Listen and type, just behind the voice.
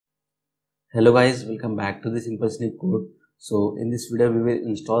Hello guys, welcome back to the Simple Snip code. So in this video we will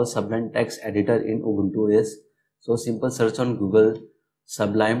install Sublime text editor in Ubuntu OS. So simple search on Google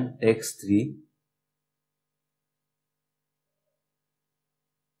Sublime text 3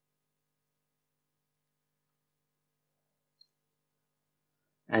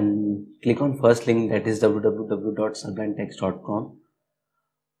 and click on first link, that is www.sublimetext.com.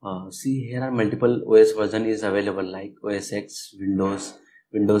 See, here are multiple OS version is available like OS X,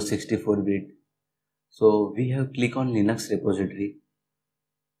 Windows 64-bit. So we have click on Linux repository.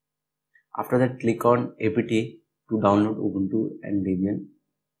 After that, click on apt to download Ubuntu and Debian.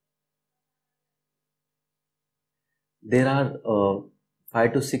 There are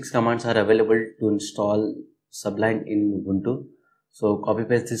 5 to 6 commands are available to install Sublime in Ubuntu. So copy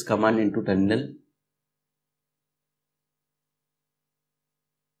paste this command into terminal.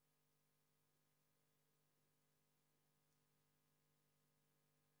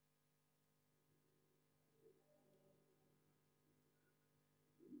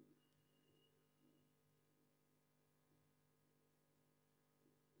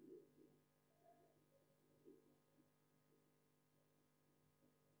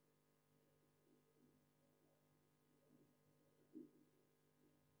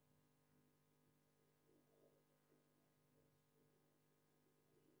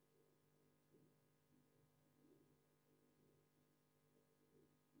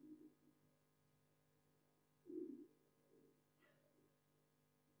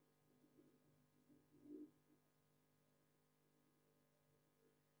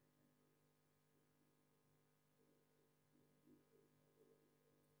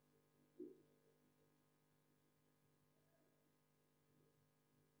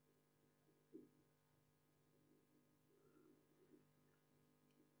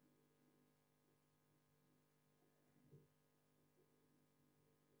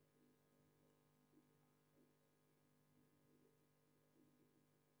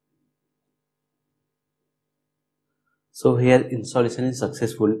 So here installation is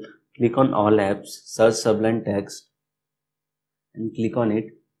successful. Click on all apps, search Sublime text and click on it.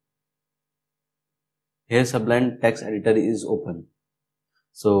 Here Sublime text editor is open.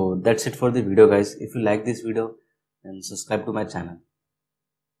 So that's it for the video guys. If you like this video, then subscribe to my channel.